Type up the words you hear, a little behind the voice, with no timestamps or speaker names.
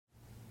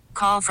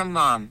Call from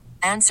mom.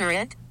 Answer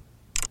it.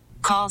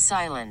 Call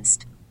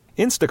silenced.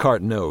 Instacart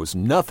knows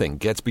nothing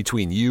gets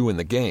between you and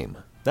the game.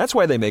 That's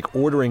why they make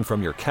ordering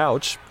from your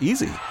couch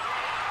easy.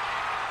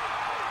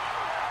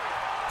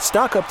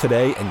 Stock up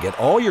today and get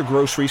all your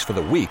groceries for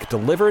the week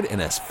delivered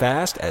in as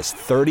fast as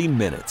 30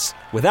 minutes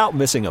without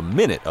missing a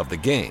minute of the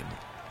game.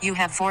 You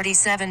have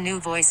 47 new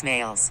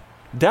voicemails.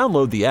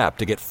 Download the app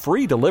to get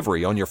free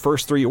delivery on your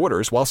first 3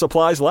 orders while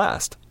supplies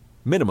last.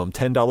 Minimum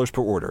 $10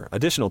 per order.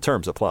 Additional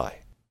terms apply.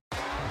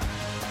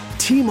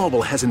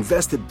 T-Mobile has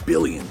invested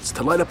billions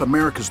to light up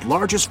America's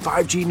largest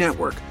 5G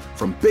network,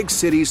 from big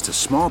cities to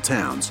small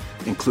towns,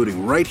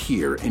 including right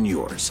here in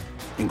yours.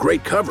 And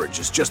great coverage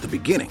is just the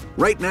beginning.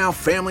 Right now,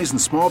 families and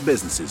small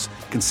businesses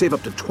can save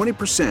up to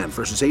 20%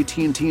 versus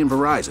AT&T and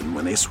Verizon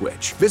when they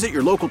switch. Visit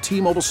your local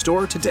T-Mobile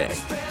store today.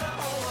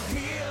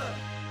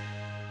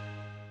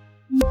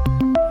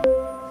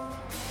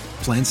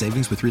 Plan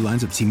savings with 3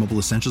 lines of T-Mobile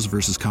Essentials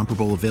versus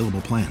comparable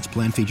available plans.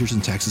 Plan features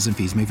and taxes and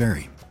fees may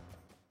vary.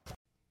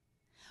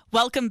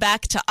 Welcome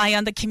back to Eye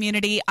on the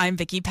Community. I'm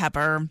Vicki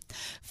Pepper.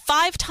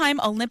 5-time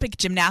Olympic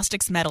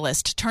gymnastics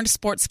medalist turned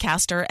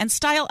sportscaster and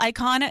style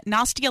icon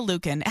Nastia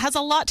Liukin has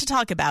a lot to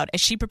talk about as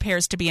she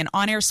prepares to be an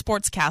on-air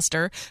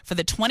sportscaster for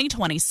the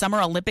 2020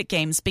 Summer Olympic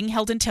Games being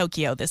held in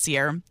Tokyo this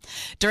year.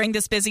 During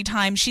this busy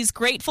time, she's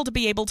grateful to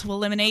be able to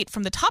eliminate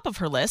from the top of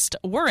her list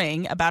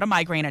worrying about a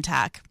migraine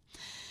attack.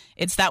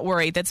 It's that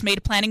worry that's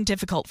made planning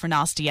difficult for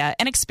Nastia,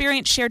 an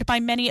experience shared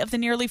by many of the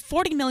nearly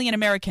 40 million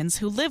Americans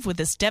who live with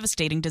this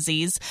devastating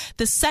disease,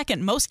 the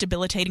second most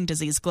debilitating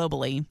disease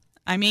globally.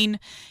 I mean,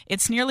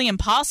 it's nearly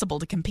impossible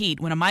to compete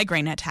when a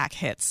migraine attack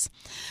hits.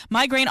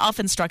 Migraine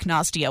often struck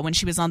Nastia when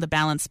she was on the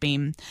balance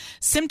beam.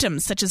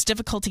 Symptoms such as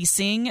difficulty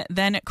seeing,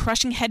 then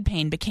crushing head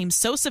pain became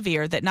so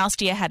severe that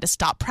Nastia had to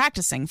stop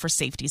practicing for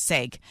safety's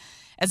sake.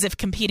 As if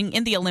competing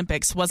in the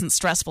Olympics wasn't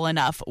stressful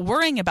enough,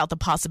 worrying about the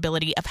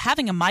possibility of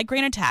having a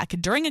migraine attack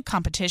during a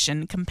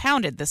competition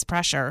compounded this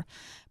pressure.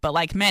 But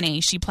like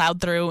many, she plowed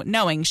through,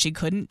 knowing she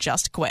couldn't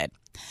just quit.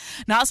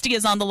 Nastia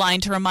is on the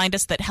line to remind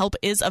us that help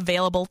is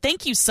available.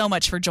 Thank you so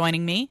much for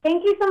joining me.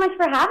 Thank you so much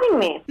for having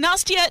me.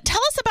 Nastia, tell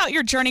us about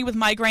your journey with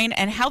migraine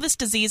and how this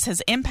disease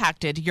has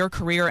impacted your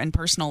career and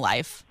personal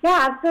life.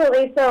 Yeah,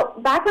 absolutely. So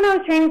back when I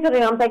was training for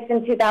the Olympics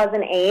in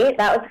 2008,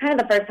 that was kind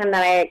of the first time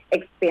that I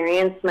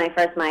experienced my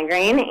first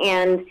migraine,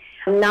 and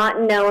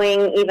not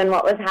knowing even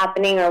what was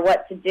happening or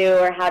what to do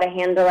or how to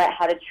handle it,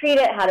 how to treat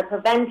it, how to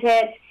prevent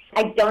it.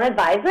 I don't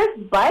advise this,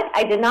 but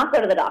I did not go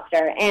to the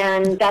doctor,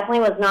 and definitely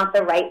was not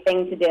the right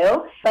thing to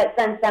do. But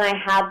since then, I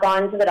have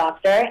gone to the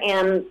doctor,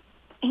 and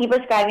he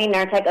prescribed me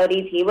Nurtec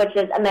ODT, which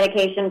is a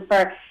medication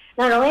for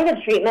not only the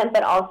treatment,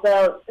 but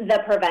also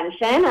the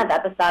prevention of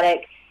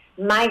episodic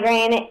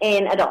migraine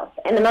in adults.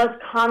 And the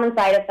most common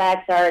side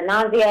effects are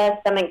nausea,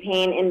 stomach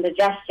pain,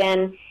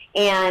 indigestion.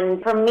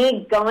 And for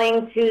me,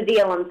 going to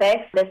the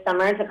Olympics this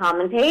summer to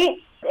commentate,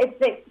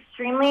 it's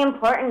extremely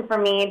important for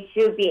me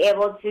to be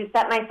able to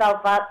set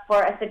myself up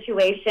for a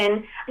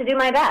situation to do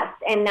my best.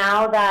 And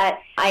now that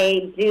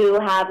I do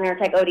have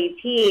Nurtec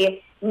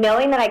ODT,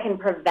 knowing that I can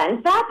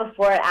prevent that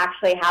before it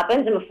actually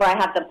happens and before I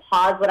have to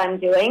pause what I'm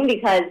doing,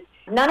 because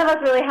none of us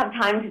really have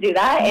time to do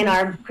that in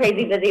our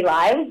crazy busy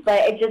lives, but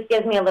it just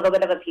gives me a little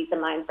bit of a peace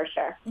of mind for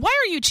sure. Why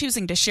are you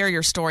choosing to share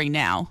your story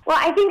now? Well,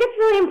 I think it's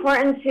really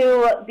important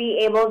to be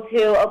able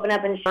to open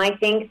up and share. I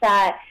think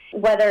that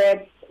whether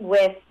it's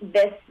with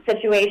this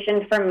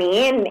situation for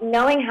me, and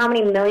knowing how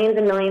many millions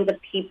and millions of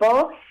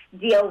people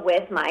deal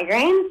with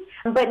migraines,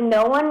 but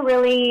no one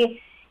really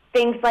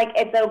thinks like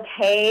it's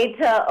okay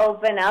to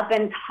open up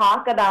and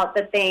talk about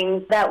the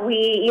things that we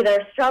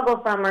either struggle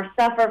from or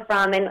suffer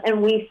from,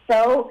 and we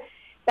so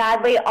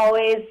sadly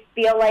always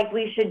feel like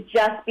we should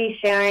just be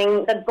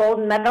sharing the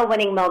gold medal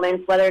winning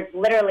moments, whether it's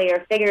literally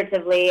or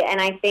figuratively. And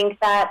I think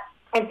that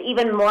it's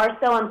even more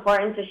so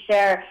important to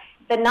share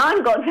the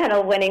non-gold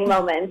medal winning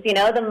moments, you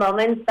know, the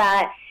moments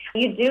that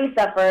you do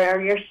suffer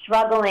or you're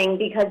struggling,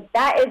 because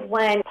that is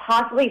when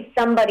possibly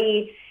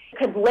somebody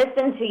could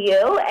listen to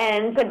you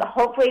and could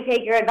hopefully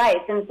take your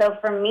advice. And so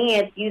for me,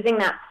 it's using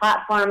that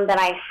platform that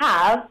I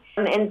have.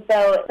 And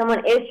so if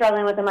someone is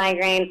struggling with a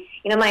migraine,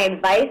 you know, my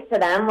advice to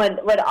them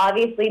would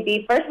obviously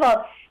be, first of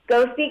all,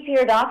 go speak to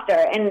your doctor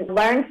and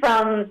learn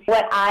from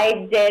what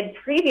I did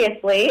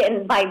previously.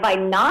 And by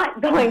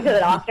not going to the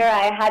doctor,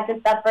 I had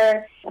to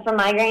suffer from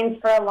migraines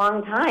for a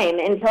long time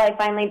until I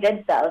finally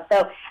did so.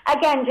 So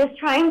again, just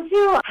trying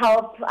to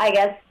help, I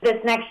guess, this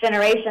next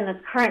generation,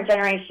 this current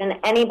generation,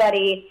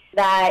 anybody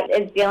that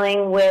is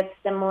dealing with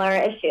similar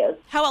issues.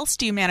 How else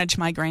do you manage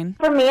migraine?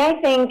 For me,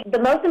 I think the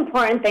most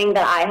important thing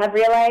that I have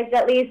realized,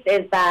 at least,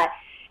 is that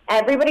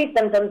everybody's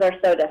symptoms are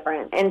so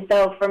different. And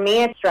so for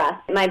me, it's stress.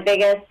 My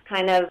biggest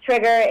kind of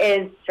trigger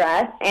is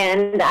stress.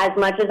 And as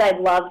much as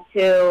I'd love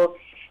to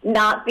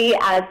not be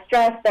as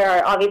stressed, there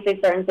are obviously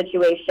certain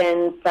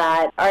situations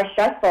that are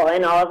stressful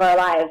in all of our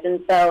lives. And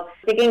so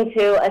sticking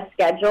to a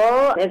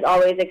schedule is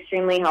always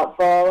extremely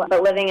helpful.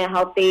 But living a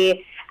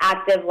healthy,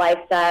 active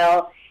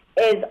lifestyle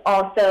is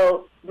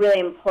also really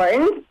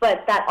important,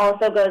 but that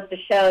also goes to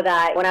show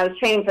that when I was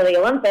training for the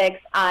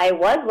Olympics, I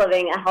was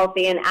living a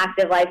healthy and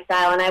active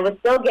lifestyle, and I was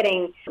still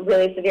getting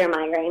really severe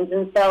migraines.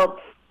 And so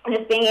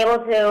just being able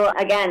to,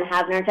 again,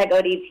 have Nurtec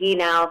ODT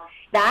now,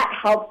 that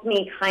helps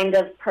me kind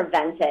of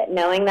prevent it,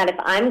 knowing that if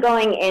I'm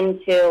going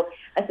into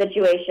a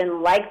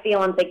situation like the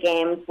Olympic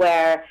Games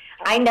where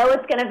I know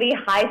it's going to be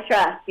high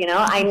stress,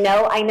 I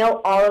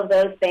know all of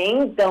those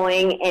things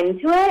going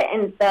into it.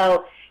 And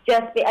so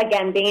just,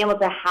 again, being able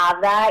to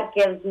have that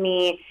gives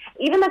me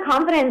even the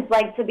confidence,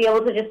 to be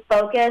able to just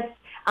focus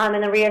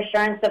and the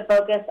reassurance to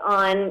focus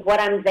on what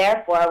I'm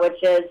there for,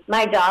 which is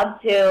my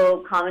job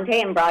to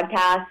commentate and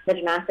broadcast the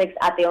gymnastics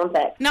at the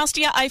Olympics.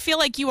 Nastia, I feel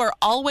like you are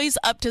always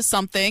up to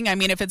something. I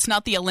mean, if it's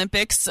not the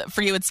Olympics,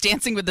 for you it's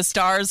Dancing with the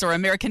Stars or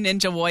American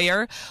Ninja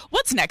Warrior.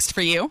 What's next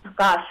for you?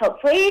 Gosh,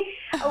 hopefully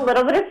a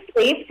little bit of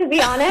sleep, to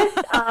be honest.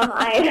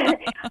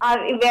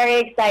 I'm very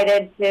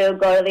excited to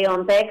go to the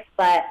Olympics,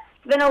 but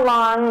it's been a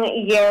long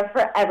year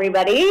for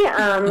everybody,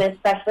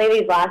 especially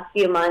these last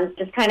few months,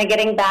 just kind of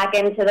getting back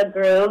into the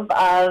groove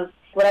of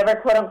whatever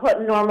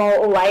quote-unquote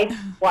normal life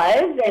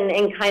was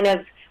and kind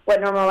of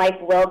what normal life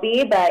will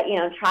be, but,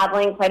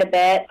 traveling quite a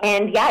bit.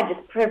 And,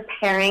 just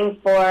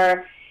preparing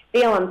for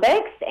the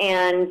Olympics,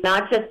 and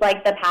not just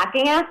the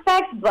packing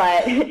aspect,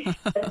 but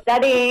the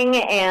studying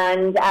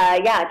and,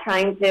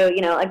 trying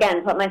to,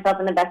 again, put myself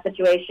in the best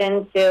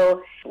situation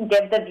to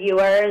give the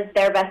viewers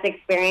their best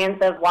experience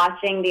of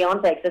watching the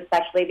Olympics,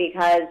 especially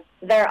because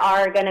there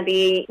are going to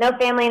be no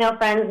family, no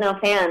friends, no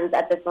fans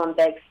at this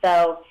Olympics.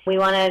 So we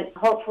want to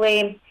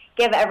hopefully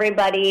give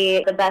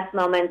everybody the best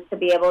moments to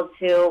be able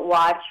to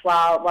watch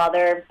while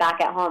they're back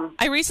at home.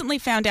 I recently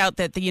found out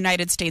that the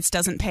United States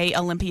doesn't pay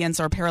Olympians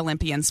or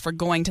Paralympians for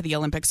going to the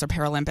Olympics or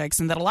Paralympics,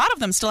 and that a lot of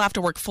them still have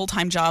to work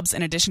full-time jobs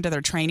in addition to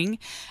their training.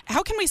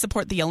 How can we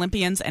support the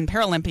Olympians and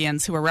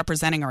Paralympians who are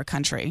representing our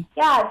country?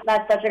 Yeah,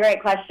 that's such a great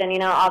question.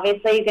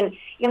 Obviously you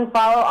can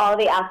follow all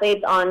the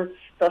athletes on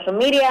social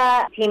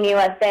media, Team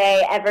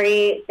USA.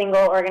 Every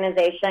single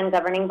organization,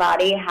 governing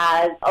body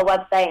has a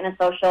website and a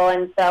social,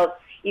 and so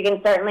you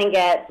can certainly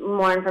get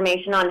more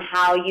information on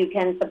how you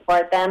can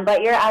support them.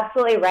 But you're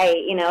absolutely right.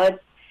 It's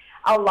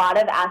a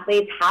lot of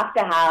athletes have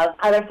to have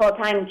other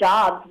full-time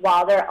jobs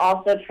while they're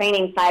also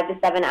training 5 to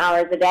 7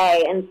 hours a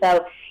day. And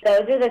so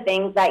those are the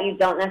things that you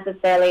don't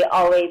necessarily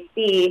always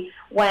see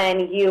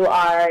when you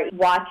are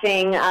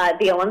watching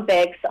the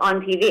Olympics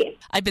on TV.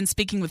 I've been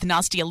speaking with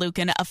Nastia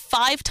Liukin, a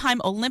 5-time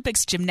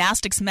Olympics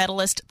gymnastics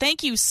medalist.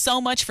 Thank you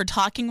so much for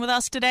talking with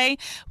us today.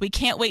 We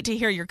can't wait to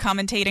hear your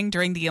commentating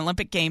during the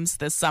Olympic Games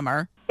this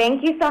summer.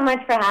 Thank you so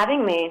much for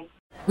having me.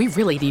 We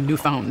really need new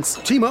phones.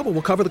 T-Mobile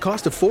will cover the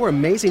cost of 4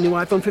 amazing new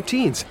iPhone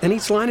 15s, and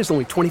each line is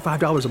only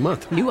 $25 a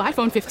month. New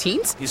iPhone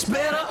 15s? It's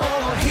better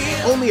over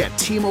here. Only at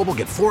T-Mobile,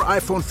 get 4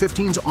 iPhone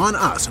 15s on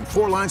us and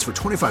 4 lines for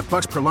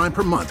 $25 per line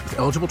per month with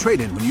eligible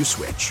trade-in when you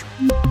switch.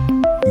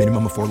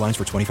 Minimum of 4 lines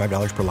for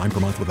 $25 per line per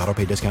month with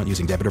autopay discount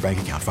using debit or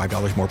bank account.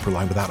 $5 more per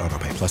line without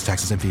autopay, plus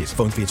taxes and fees.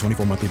 Phone fee at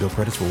 24 monthly bill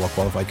credits for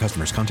well-qualified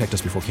customers. Contact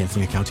us before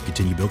canceling account to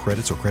continue bill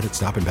credits or credit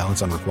stop and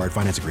balance on required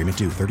finance agreement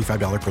due.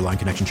 $35 per line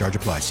connection charge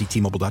applies. See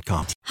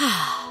T-Mobile.com.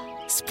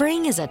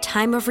 Spring is a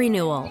time of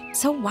renewal,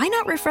 so why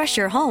not refresh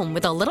your home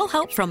with a little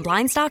help from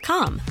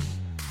Blinds.com?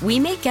 We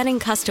make getting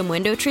custom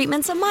window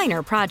treatments a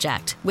minor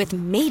project with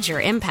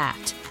major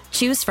impact.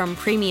 Choose from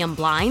premium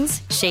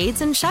blinds, shades,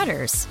 and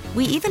shutters.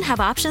 We even have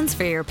options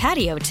for your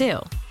patio, too.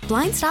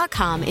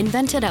 Blinds.com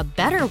invented a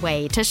better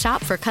way to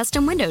shop for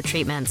custom window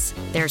treatments.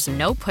 There's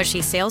no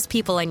pushy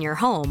salespeople in your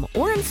home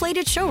or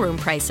inflated showroom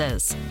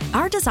prices.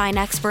 Our design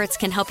experts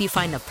can help you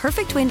find the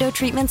perfect window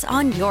treatments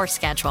on your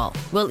schedule.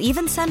 We'll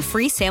even send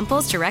free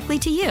samples directly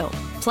to you.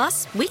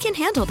 Plus, we can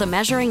handle the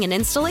measuring and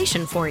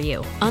installation for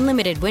you.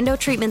 Unlimited window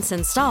treatments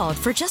installed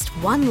for just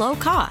one low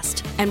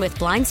cost. And with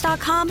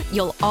Blinds.com,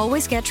 you'll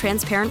always get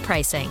transparent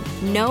pricing.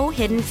 No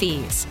hidden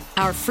fees.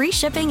 Our free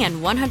shipping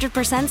and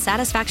 100%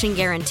 satisfaction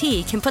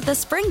guarantee can put the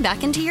spring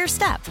back into your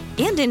step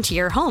and into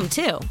your home,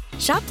 too.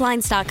 Shop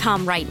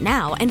Blinds.com right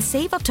now and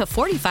save up to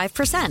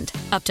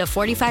 45%. Up to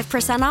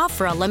 45% off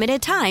for a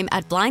limited time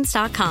at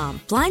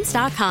Blinds.com.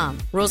 Blinds.com.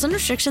 Rules and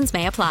restrictions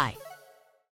may apply.